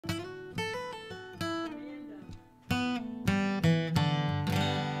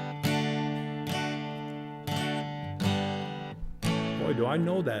Boy, do I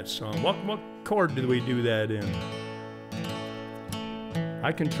know that song. What chord did we do that in?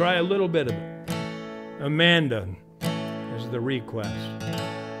 I can try a little bit of it. Amanda is the request.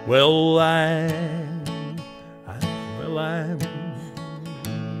 Well,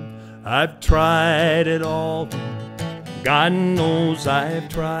 I've tried it all. God knows I've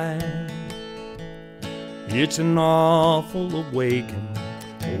tried. It's an awful awakening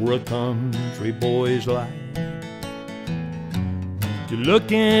for a country boy's life. To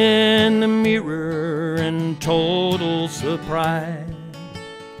look in the mirror in total surprise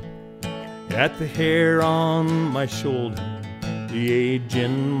at the hair on my shoulder, the age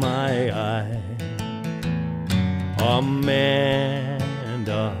in my eye.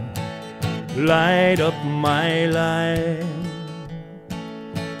 Amanda, light up my life.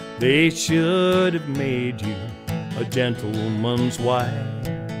 They should have made you a gentleman's wife.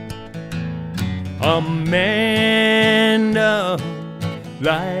 Amanda,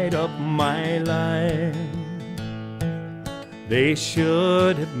 light up my life. They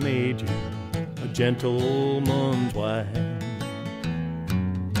should have made you a gentleman's wife.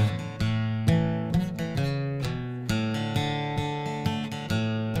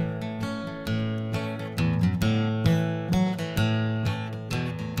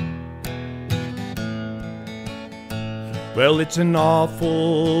 Well, it's an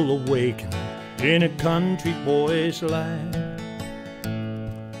awful awakening in a country boy's life.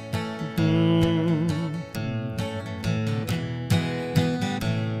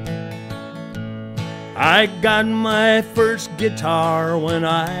 I got my first guitar when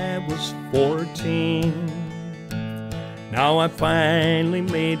I was 14. Now I finally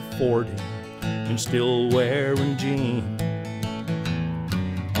made 40 and still wearing jeans.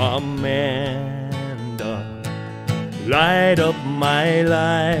 Amanda, light up my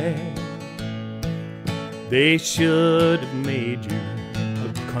life. They should have made you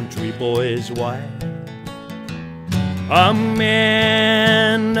a country boy's wife.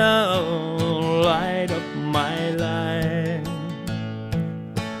 Amanda, light up my life.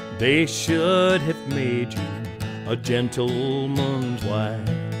 They should have made you a gentleman's wife.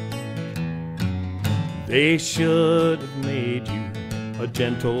 They should have made you a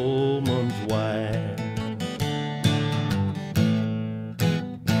gentleman's wife.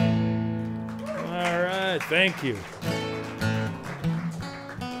 All right, thank you.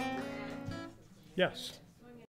 Yes.